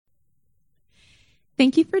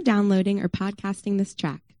Thank you for downloading or podcasting this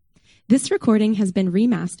track. This recording has been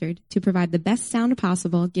remastered to provide the best sound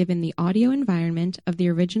possible given the audio environment of the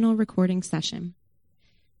original recording session.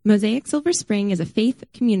 Mosaic Silver Spring is a faith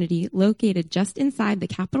community located just inside the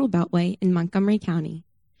Capitol Beltway in Montgomery County.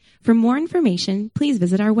 For more information, please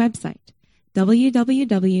visit our website,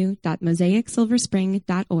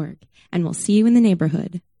 www.mosaicsilverspring.org, and we'll see you in the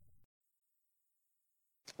neighborhood.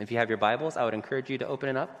 If you have your Bibles, I would encourage you to open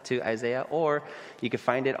it up to Isaiah, or you can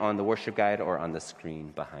find it on the worship guide or on the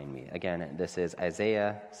screen behind me. Again, this is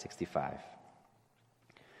Isaiah 65.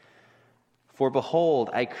 For behold,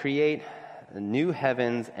 I create new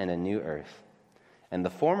heavens and a new earth, and the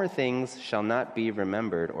former things shall not be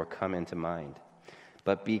remembered or come into mind.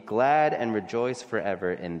 But be glad and rejoice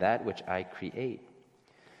forever in that which I create.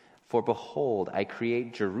 For behold, I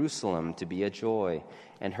create Jerusalem to be a joy,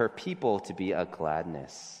 and her people to be a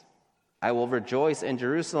gladness. I will rejoice in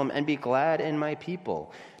Jerusalem and be glad in my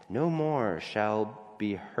people. No more shall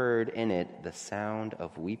be heard in it the sound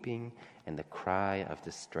of weeping and the cry of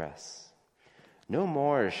distress. No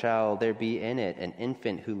more shall there be in it an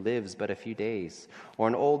infant who lives but a few days, or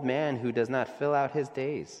an old man who does not fill out his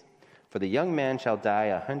days. For the young man shall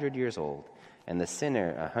die 100 years old, and the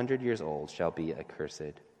sinner 100 years old shall be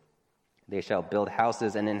accursed. They shall build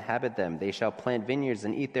houses and inhabit them. They shall plant vineyards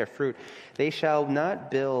and eat their fruit. They shall not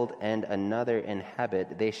build and another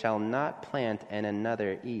inhabit. They shall not plant and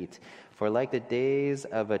another eat. For like the days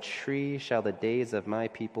of a tree shall the days of my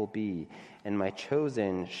people be, and my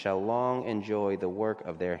chosen shall long enjoy the work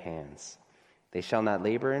of their hands. They shall not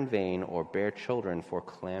labor in vain or bear children for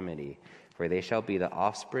calamity, for they shall be the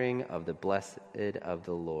offspring of the blessed of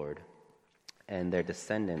the Lord, and their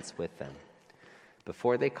descendants with them.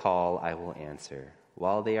 Before they call, I will answer.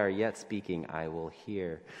 While they are yet speaking, I will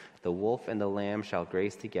hear. The wolf and the lamb shall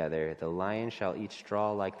graze together. The lion shall eat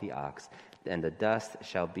straw like the ox, and the dust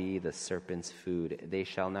shall be the serpent's food. They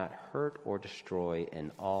shall not hurt or destroy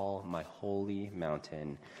in all my holy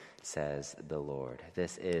mountain, says the Lord.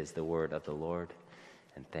 This is the word of the Lord,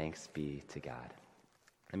 and thanks be to God.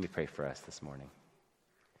 Let me pray for us this morning.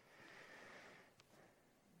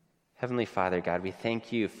 Heavenly Father, God, we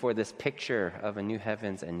thank you for this picture of a new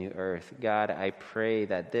heavens and new earth. God, I pray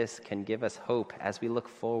that this can give us hope as we look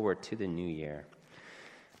forward to the new year.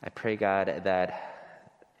 I pray, God, that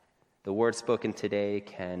the word spoken today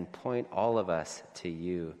can point all of us to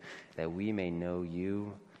you, that we may know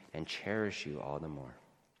you and cherish you all the more.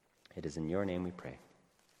 It is in your name we pray.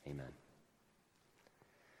 Amen.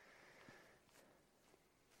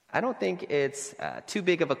 I don't think it's too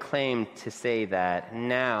big of a claim to say that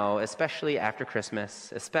now, especially after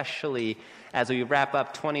Christmas, especially as we wrap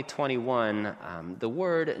up 2021, the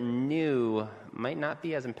word new might not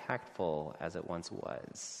be as impactful as it once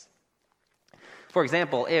was. For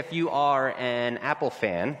example, if you are an Apple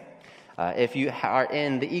fan, if you are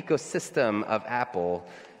in the ecosystem of Apple,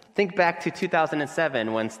 think back to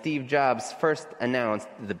 2007 when Steve Jobs first announced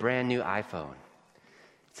the brand new iPhone.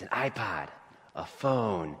 It's an iPod, a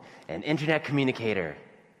phone, an internet communicator,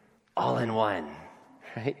 all in one,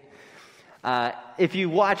 right? If you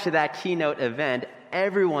watch that keynote event,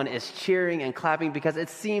 everyone is cheering and clapping because it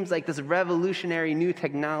seems like this revolutionary new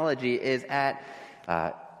technology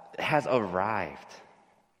has arrived.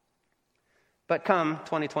 But come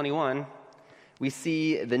 2021, we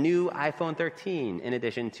see the new iPhone 13 in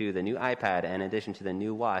addition to the new iPad, in addition to the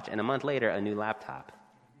new watch, and a month later, a new laptop.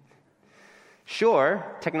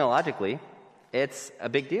 Sure, technologically, it's a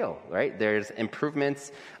big deal, right? There's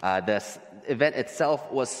improvements. This event itself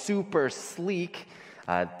was super sleek.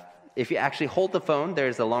 If you actually hold the phone,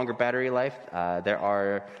 there's a longer battery life.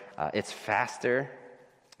 It's faster.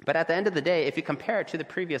 But at the end of the day, if you compare it to the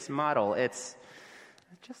previous model, it's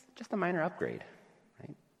just a minor upgrade,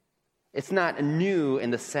 right? It's not new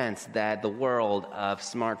in the sense that the world of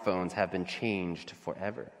smartphones have been changed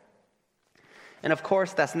forever. And of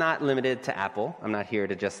course, that's not limited to Apple. I'm not here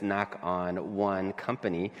to just knock on one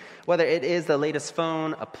company. Whether it is the latest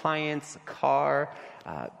phone, appliance, car,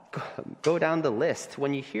 go down the list.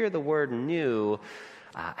 When you hear the word new,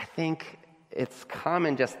 I think it's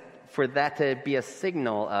common just for that to be a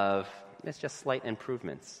signal of it's just slight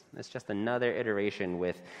improvements. It's just another iteration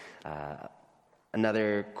with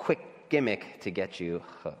another quick gimmick to get you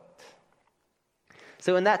hooked.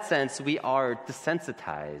 So in that sense, we are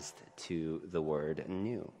desensitized to the word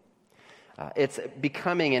new. It's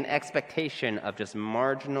becoming an expectation of just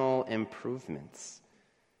marginal improvements.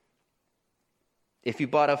 If you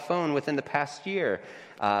bought a phone within the past year,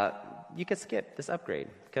 you could skip this upgrade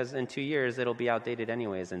because in 2 years it'll be outdated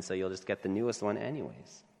anyways, and so you'll just get the newest one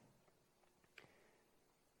anyways.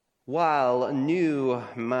 While new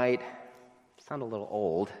might sound a little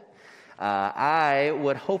old, I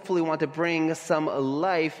would hopefully want to bring some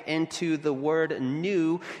life into the word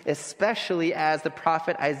new, especially as the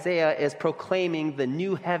prophet Isaiah is proclaiming the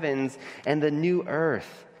new heavens and the new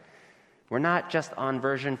earth. We're not just on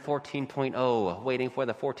version 14.0, waiting for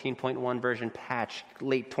the 14.1 version patch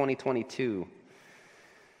late 2022.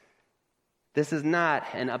 This is not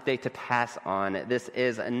an update to pass on. This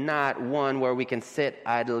is not one where we can sit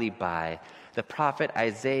idly by. The prophet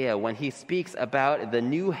Isaiah, when he speaks about the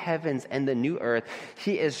new heavens and the new earth,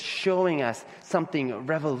 he is showing us something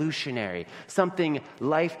revolutionary, something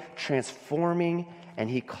life-transforming, and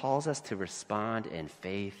he calls us to respond in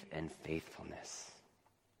faith and faithfulness.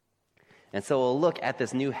 And so we'll look at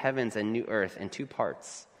this new heavens and new earth in two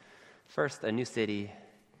parts. First, a new city,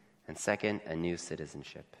 and second, a new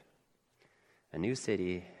citizenship. A new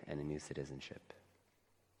city and a new citizenship.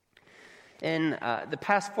 In the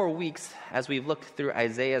past 4 weeks, as we've looked through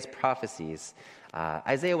Isaiah's prophecies,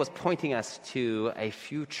 Isaiah was pointing us to a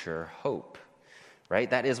future hope, right?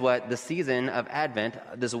 That is what the season of Advent,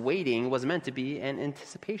 this waiting, was meant to be an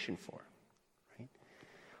anticipation for. Right?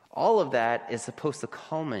 All of that is supposed to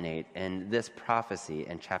culminate in this prophecy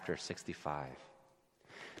in chapter 65.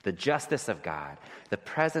 The justice of God, the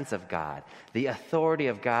presence of God, the authority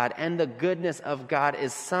of God, and the goodness of God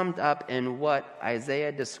is summed up in what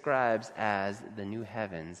Isaiah describes as the new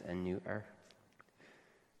heavens and new earth.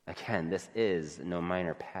 Again, this is no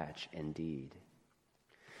minor patch indeed.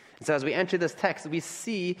 And so as we enter this text, we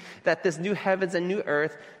see that this new heavens and new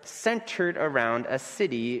earth centered around a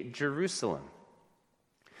city, Jerusalem.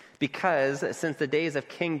 Because since the days of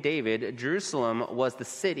King David, Jerusalem was the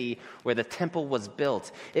city where the temple was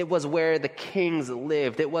built. It was where the kings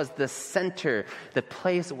lived. It was the center, the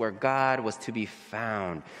place where God was to be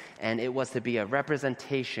found. And it was to be a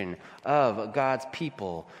representation of God's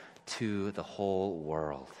people to the whole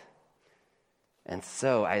world. And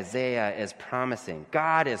so Isaiah is promising,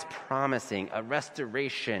 God is promising a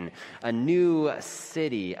restoration, a new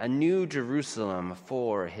city, a new Jerusalem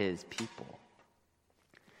for his people.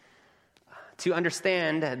 To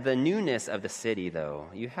understand the newness of the city, though,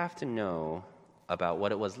 you have to know about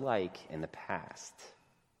what it was like in the past.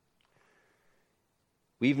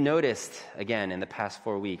 We've noticed, again, in the past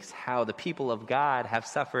 4 weeks, how the people of God have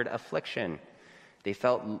suffered affliction. They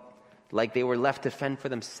felt like they were left to fend for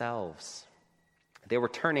themselves. They were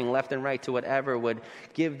turning left and right to whatever would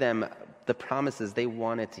give them the promises they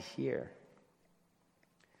wanted to hear.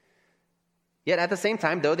 Yet at the same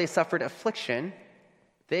time, though they suffered affliction,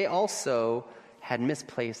 they also had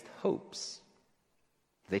misplaced hopes.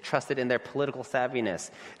 They trusted in their political savviness,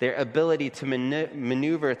 their ability to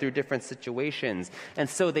maneuver through different situations. And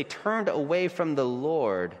so they turned away from the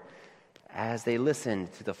Lord as they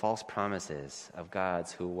listened to the false promises of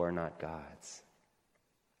gods who were not gods.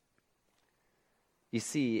 You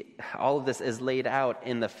see, all of this is laid out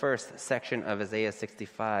in the first section of Isaiah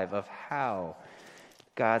 65 of how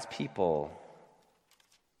God's people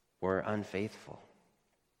were unfaithful.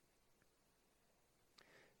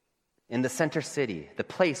 In the center city, the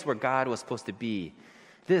place where God was supposed to be,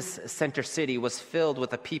 this center city was filled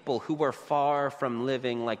with a people who were far from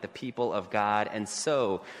living like the people of God, and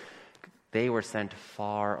so they were sent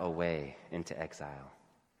far away into exile.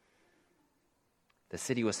 The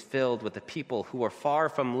city was filled with the people who were far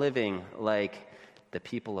from living like the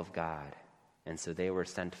people of God, and so they were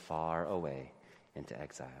sent far away into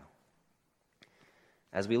exile.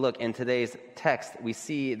 As we look in today's text, we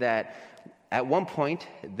see that at one point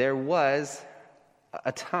there was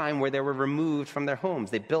a time where they were removed from their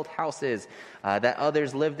homes. They built houses that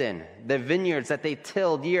others lived in. The vineyards that they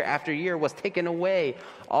tilled year after year was taken away.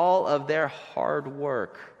 All of their hard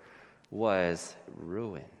work was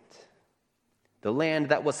ruined. The land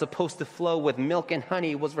that was supposed to flow with milk and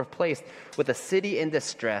honey was replaced with a city in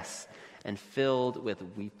distress and filled with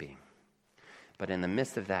weeping. But in the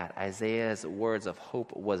midst of that, Isaiah's words of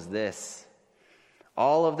hope was this: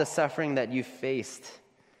 all of the suffering that you faced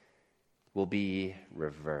will be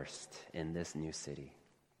reversed in this new city.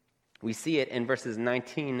 We see it in verses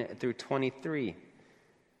 19 through 23.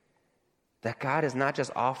 That God is not just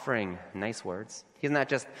offering nice words. He's not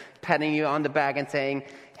just patting you on the back and saying,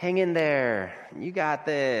 hang in there, you got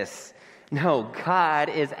this. No, God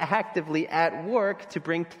is actively at work to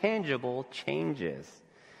bring tangible changes.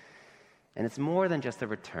 And it's more than just a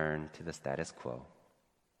return to the status quo.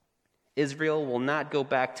 Israel will not go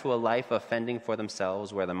back to a life of fending for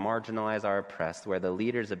themselves, where the marginalized are oppressed, where the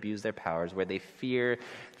leaders abuse their powers, where they fear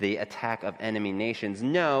the attack of enemy nations.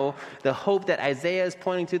 No, the hope that Isaiah is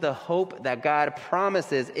pointing to, the hope that God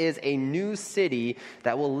promises, is a new city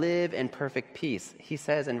that will live in perfect peace. He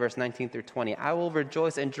says in verse 19 through 20, I will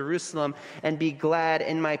rejoice in Jerusalem and be glad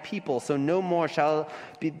in my people, so no more shall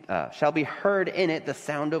be heard in it the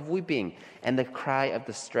sound of weeping and the cry of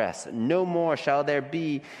distress. No more shall there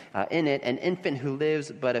be in it an infant who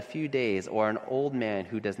lives but a few days, or an old man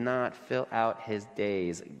who does not fill out his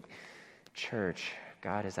days. Church,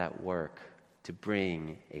 God is at work to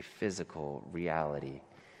bring a physical reality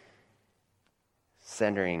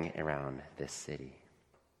centering around this city.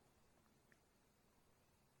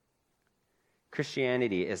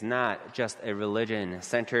 Christianity is not just a religion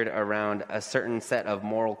centered around a certain set of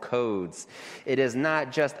moral codes. It is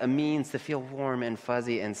not just a means to feel warm and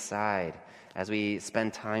fuzzy inside as we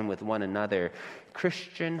spend time with one another.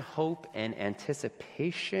 Christian hope and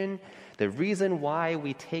anticipation, the reason why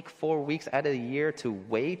we take 4 weeks out of the year to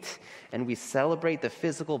wait and we celebrate the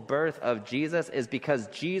physical birth of Jesus, is because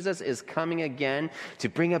Jesus is coming again to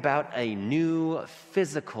bring about a new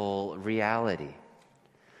physical reality.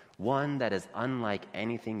 One that is unlike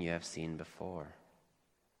anything you have seen before.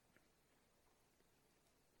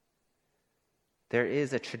 There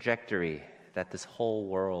is a trajectory that this whole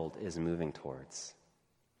world is moving towards.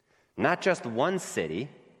 Not just one city,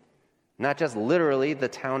 not just literally the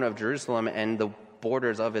town of Jerusalem and the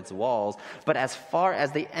borders of its walls, but as far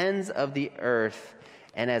as the ends of the earth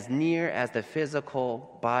and as near as the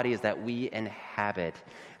physical bodies that we inhabit.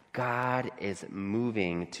 God is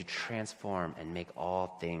moving to transform and make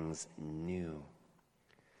all things new.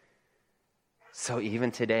 So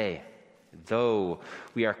even today, though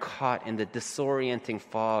we are caught in the disorienting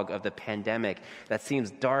fog of the pandemic that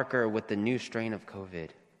seems darker with the new strain of COVID,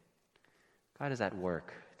 God is at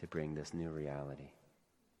work to bring this new reality.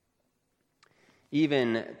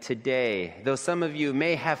 Even today, though some of you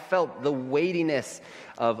may have felt the weightiness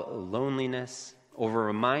of loneliness, or were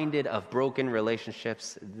reminded of broken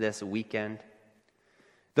relationships this weekend,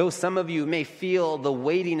 though some of you may feel the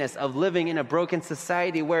weightiness of living in a broken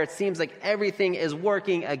society where it seems like everything is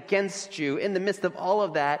working against you, in the midst of all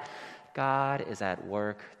of that, God is at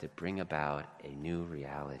work to bring about a new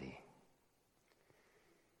reality.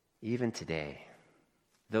 Even today,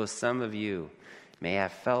 though some of you may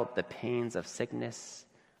have felt the pains of sickness,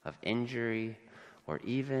 of injury, or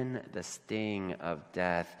even the sting of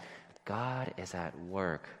death, God is at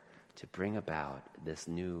work to bring about this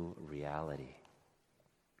new reality.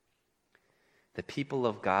 The people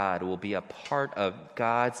of God will be a part of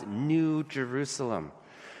God's new Jerusalem,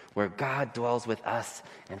 where God dwells with us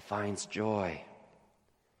and finds joy.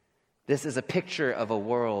 This is a picture of a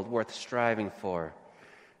world worth striving for.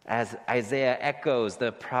 As Isaiah echoes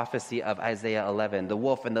the prophecy of Isaiah 11, the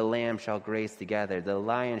wolf and the lamb shall graze together, the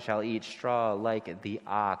lion shall eat straw like the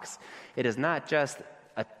ox. It is not just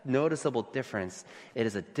a noticeable difference, it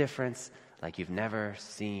is a difference like you've never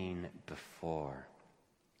seen before.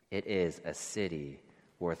 It is a city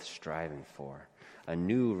worth striving for, a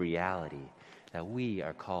new reality that we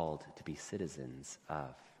are called to be citizens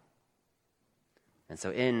of. And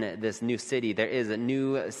so in this new city, there is a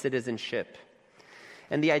new citizenship.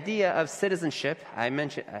 And the idea of citizenship, I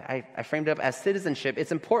framed it up as citizenship.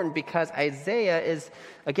 It's important because Isaiah is,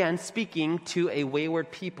 again, speaking to a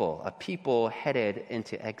wayward people, a people headed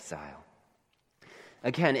into exile.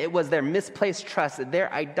 Again, it was their misplaced trust,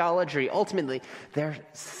 their idolatry, ultimately their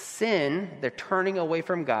sin, their turning away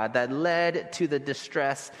from God, that led to the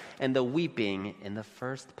distress and the weeping in the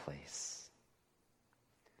first place.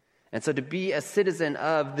 And so to be a citizen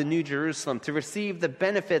of the New Jerusalem, to receive the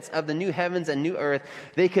benefits of the new heavens and new earth,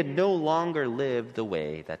 they could no longer live the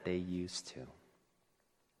way that they used to.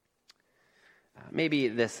 Maybe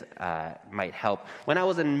this might help. When I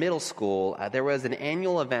was in middle school, there was an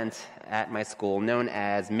annual event at my school known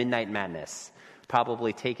as Midnight Madness,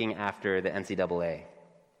 probably taking after the NCAA.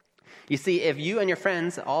 You see, if you and your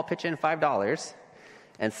friends all pitch in $5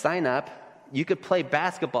 and sign up, you could play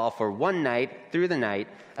basketball for one night through the night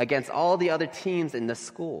against all the other teams in the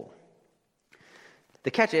school.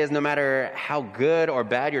 The catch is, no matter how good or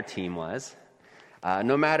bad your team was,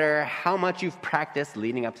 no matter how much you've practiced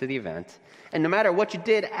leading up to the event, and no matter what you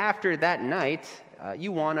did after that night,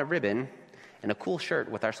 you won a ribbon and a cool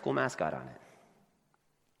shirt with our school mascot on it.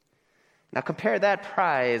 Now compare that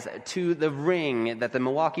prize to the ring that the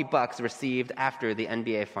Milwaukee Bucks received after the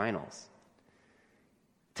NBA Finals.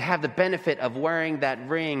 To have the benefit of wearing that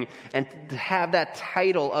ring and to have that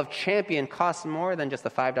title of champion cost more than just a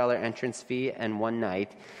 $5 entrance fee and one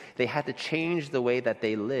night. They had to change the way that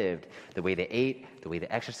they lived, the way they ate, the way they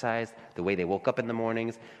exercised, the way they woke up in the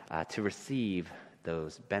mornings to receive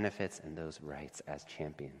those benefits and those rights as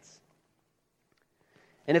champions.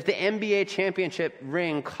 And if the NBA championship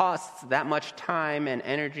ring costs that much time and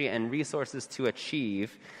energy and resources to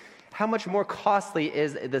achieve, how much more costly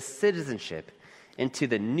is the citizenship into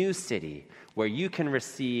the new city where you can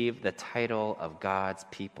receive the title of God's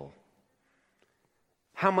people?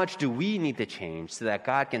 How much do we need to change so that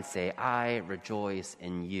God can say, I rejoice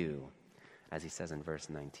in you, as he says in verse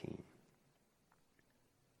 19?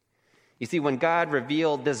 You see, when God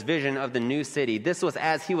revealed this vision of the new city, this was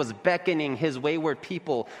as he was beckoning his wayward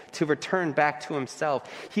people to return back to himself.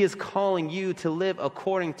 He is calling you to live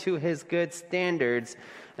according to his good standards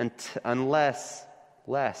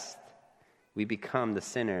lest we become the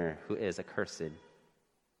sinner who is accursed.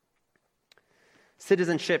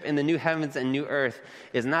 Citizenship in the new heavens and new earth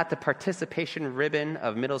is not the participation ribbon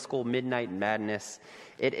of middle school midnight madness.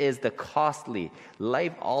 It is the costly,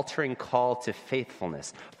 life-altering call to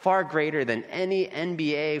faithfulness, far greater than any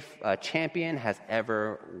NBA champion has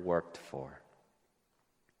ever worked for.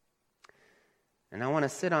 And I want to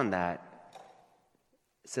sit on that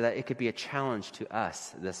so that it could be a challenge to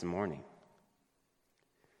us this morning.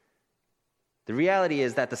 The reality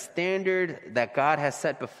is that the standard that God has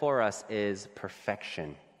set before us is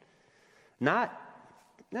perfection. Not,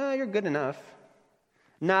 no, you're good enough.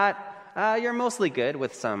 Not, you're mostly good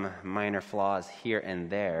with some minor flaws here and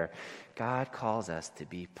there. God calls us to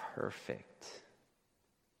be perfect.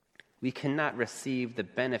 We cannot receive the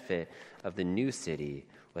benefit of the new city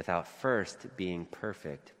without first being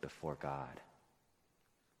perfect before God.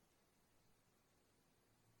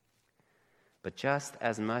 But just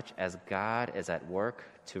as much as God is at work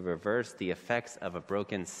to reverse the effects of a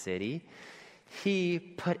broken city, he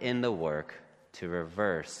put in the work to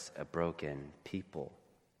reverse a broken people,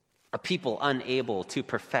 a people unable to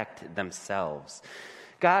perfect themselves.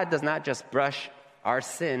 God does not just brush our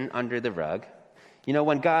sin under the rug. You know,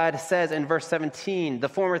 when God says in verse 17, the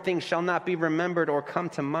former things shall not be remembered or come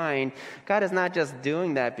to mind, God is not just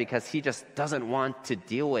doing that because he just doesn't want to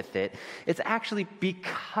deal with it. It's actually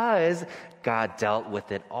because God dealt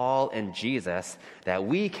with it all in Jesus that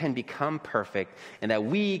we can become perfect and that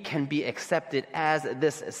we can be accepted as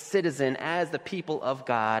this citizen, as the people of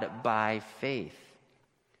God by faith.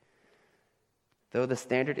 Though the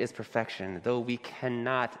standard is perfection, though we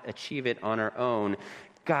cannot achieve it on our own,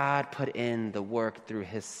 God put in the work through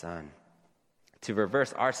his Son to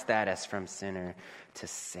reverse our status from sinner to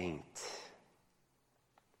saint.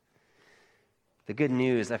 The good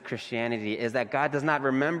news of Christianity is that God does not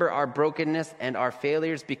remember our brokenness and our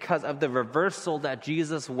failures because of the reversal that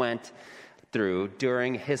Jesus went through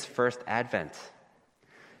during his first advent.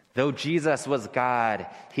 Though Jesus was God,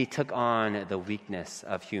 he took on the weakness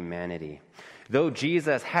of humanity. Though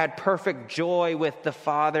Jesus had perfect joy with the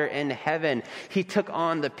Father in heaven, he took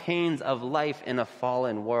on the pains of life in a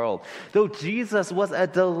fallen world. Though Jesus was a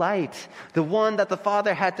delight, the one that the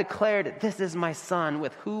Father had declared, "This is my Son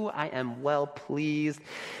with whom I am well pleased,"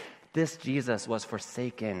 this Jesus was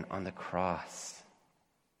forsaken on the cross.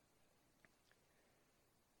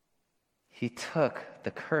 He took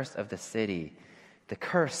the curse of the city, the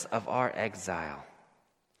curse of our exile,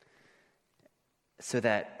 so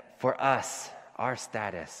that for us, our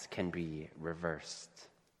status can be reversed.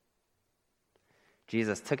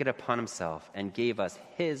 Jesus took it upon himself and gave us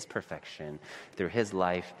his perfection through his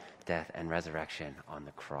life, death, and resurrection on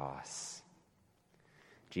the cross.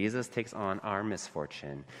 Jesus takes on our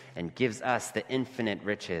misfortune and gives us the infinite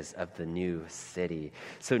riches of the new city.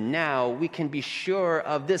 So now we can be sure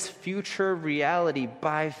of this future reality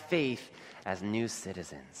by faith as new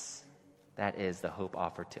citizens. That is the hope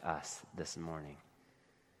offered to us this morning.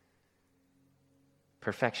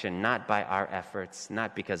 Perfection, not by our efforts,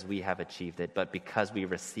 not because we have achieved it, but because we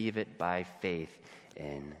receive it by faith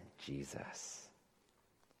in Jesus.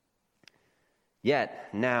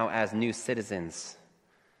 Yet, now as new citizens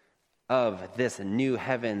of this new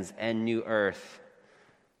heavens and new earth,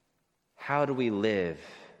 how do we live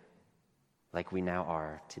like we now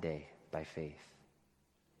are today by faith?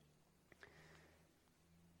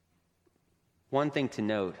 One thing to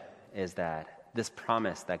note is that this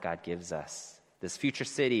promise that God gives us, this future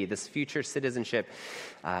city, this future citizenship,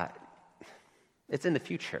 it's in the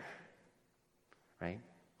future, right?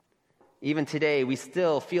 Even today, we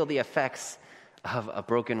still feel the effects of a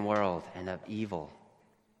broken world and of evil.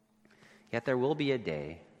 Yet there will be a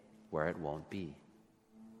day where it won't be.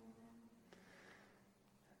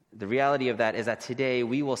 The reality of that is that today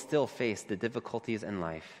we will still face the difficulties in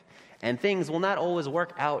life, and things will not always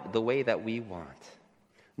work out the way that we want,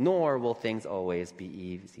 nor will things always be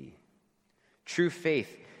easy. True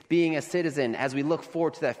faith, being a citizen as we look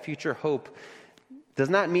forward to that future hope, does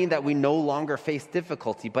not mean that we no longer face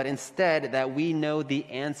difficulty, but instead that we know the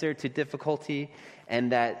answer to difficulty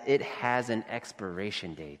and that it has an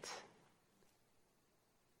expiration date.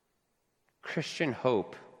 Christian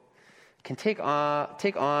hope can take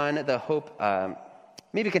on the hope,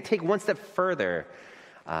 maybe can take one step further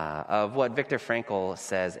of what Viktor Frankl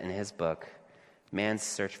says in his book, Man's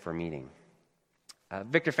Search for Meaning.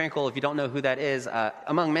 Viktor Frankl, if you don't know who that is,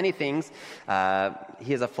 among many things,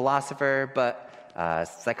 he is a philosopher,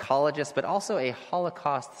 psychologist, but also a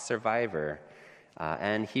Holocaust survivor.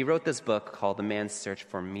 And he wrote this book called The Man's Search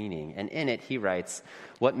for Meaning. And in it, he writes,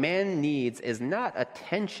 "What man needs is not a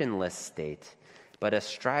tensionless state, but a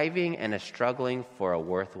striving and a struggling for a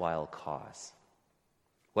worthwhile cause."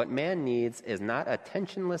 What man needs is not a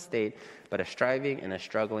tensionless state, but a striving and a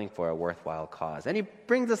struggling for a worthwhile cause. And he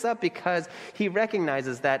brings this up because he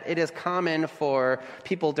recognizes that it is common for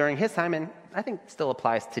people during his time, and I think still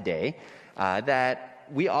applies today, that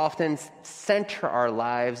we often center our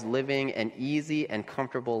lives living an easy and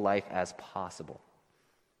comfortable life as possible.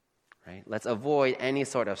 Right? Let's avoid any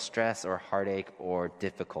sort of stress or heartache or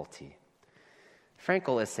difficulty.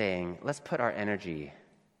 Frankl is saying, let's put our energy,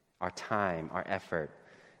 our time, our effort,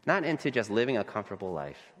 not into just living a comfortable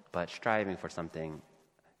life, but striving for something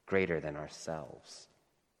greater than ourselves.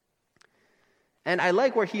 And I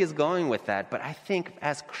like where he is going with that, but I think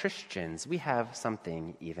as Christians, we have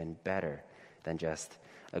something even better than just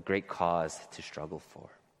a great cause to struggle for.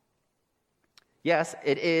 Yes,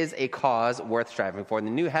 it is a cause worth striving for. The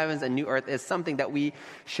new heavens and new earth is something that we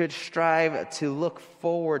should strive to look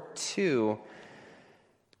forward to.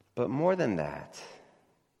 But more than that,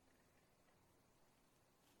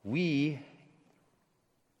 we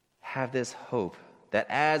have this hope that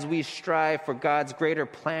as we strive for God's greater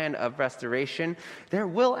plan of restoration, there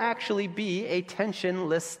will actually be a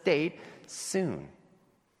tensionless state soon.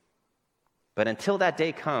 But until that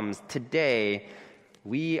day comes, today,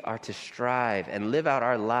 we are to strive and live out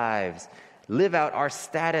our lives, live out our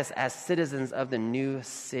status as citizens of the new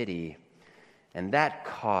city. And that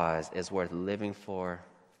cause is worth living for,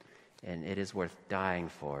 and it is worth dying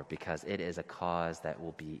for, because it is a cause that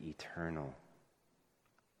will be eternal.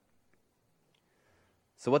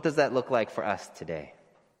 So what does that look like for us today?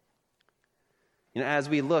 As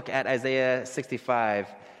we look at Isaiah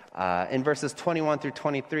 65, in verses 21 through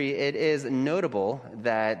 23, it is notable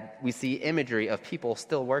that we see imagery of people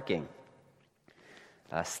still working.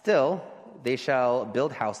 Still, they shall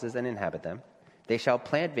build houses and inhabit them. They shall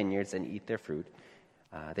plant vineyards and eat their fruit.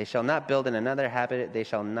 They shall not build and another habit it. They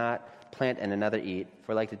shall not plant and another eat.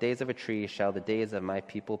 For like the days of a tree shall the days of my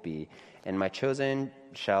people be, and my chosen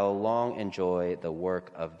shall long enjoy the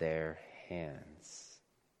work of their hands.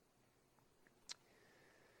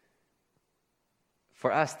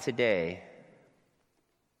 For us today,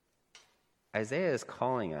 Isaiah is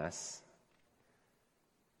calling us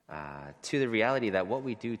to the reality that what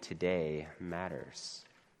we do today matters.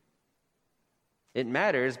 It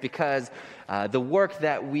matters because the work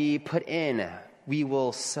that we put in, we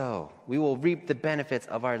will sow. We will reap the benefits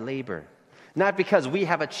of our labor. Not because we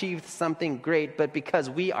have achieved something great, but because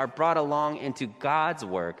we are brought along into God's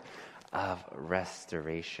work of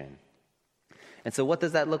restoration. And so what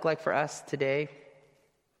does that look like for us today?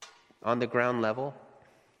 On the ground level,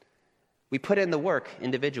 we put in the work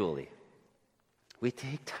individually. We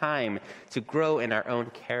take time to grow in our own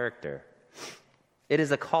character. It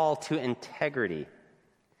is a call to integrity.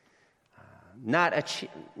 We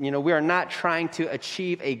are not trying to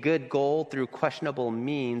achieve a good goal through questionable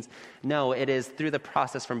means. No, it is through the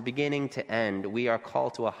process from beginning to end. We are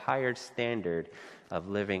called to a higher standard of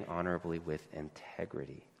living honorably with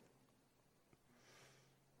integrity.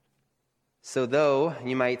 So though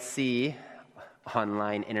you might see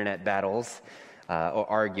online internet battles or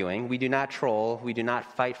arguing, we do not troll, we do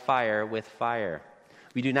not fight fire with fire.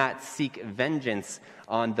 We do not seek vengeance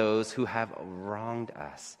on those who have wronged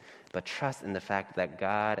us, but trust in the fact that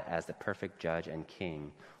God, as the perfect judge and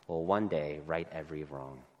king, will one day right every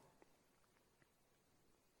wrong.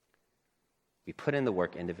 We put in the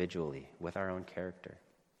work individually with our own character.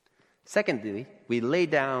 Secondly, we lay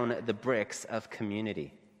down the bricks of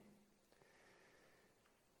community.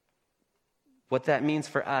 What that means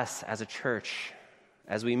for us as a church,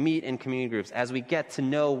 as we meet in community groups, as we get to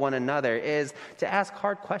know one another, is to ask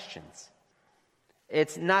hard questions.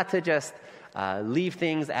 It's not to just leave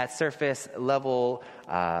things at surface level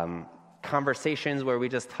conversations where we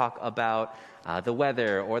just talk about the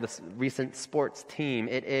weather or the recent sports team.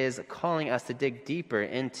 It is calling us to dig deeper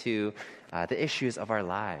into the issues of our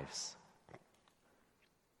lives.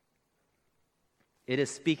 It is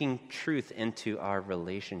speaking truth into our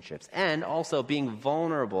relationships and also being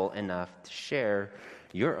vulnerable enough to share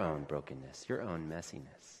your own brokenness, your own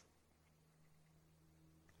messiness.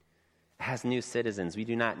 As new citizens, we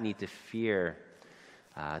do not need to fear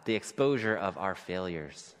the exposure of our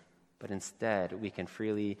failures, but instead we can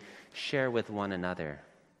freely share with one another,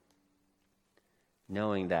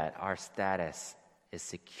 knowing that our status is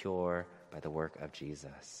secure by the work of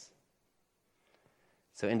Jesus.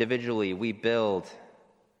 So individually, we build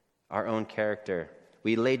our own character.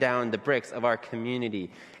 We lay down the bricks of our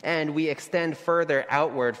community, and we extend further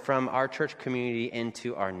outward from our church community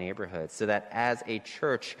into our neighborhoods, so that as a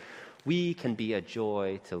church, we can be a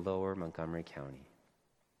joy to Lower Montgomery County.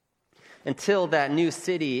 Until that new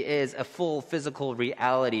city is a full physical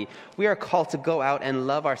reality, we are called to go out and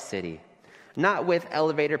love our city, not with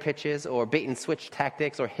elevator pitches or bait and switch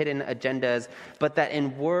tactics or hidden agendas, but that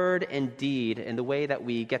in word and deed, in the way that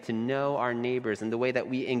we get to know our neighbors, in the way that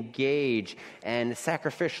we engage and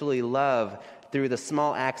sacrificially love through the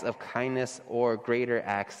small acts of kindness or greater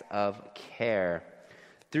acts of care.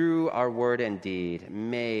 Through our word and deed,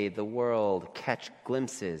 may the world catch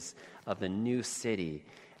glimpses of the new city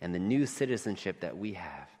and the new citizenship that we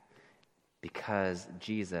have, because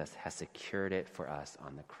Jesus has secured it for us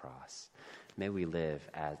on the cross. May we live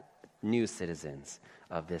as new citizens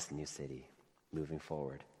of this new city moving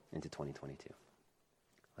forward into 2022.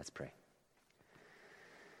 Let's pray.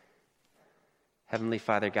 Heavenly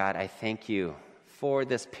Father God, I thank you for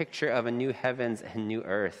this picture of a new heavens and new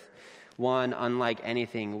earth, one unlike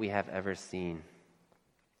anything we have ever seen.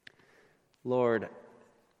 Lord,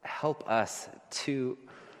 help us to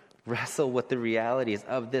wrestle with the realities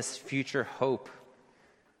of this future hope,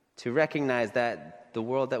 to recognize that the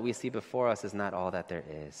world that we see before us is not all that there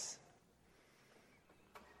is.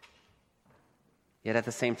 Yet at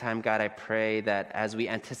the same time, God, I pray that as we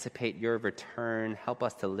anticipate your return, help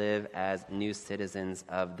us to live as new citizens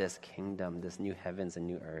of this kingdom, this new heavens and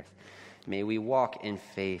new earth. May we walk in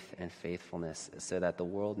faith and faithfulness so that the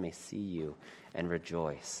world may see you and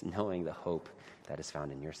rejoice, knowing the hope that is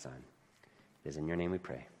found in your Son. It is in your name we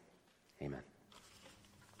pray. Amen.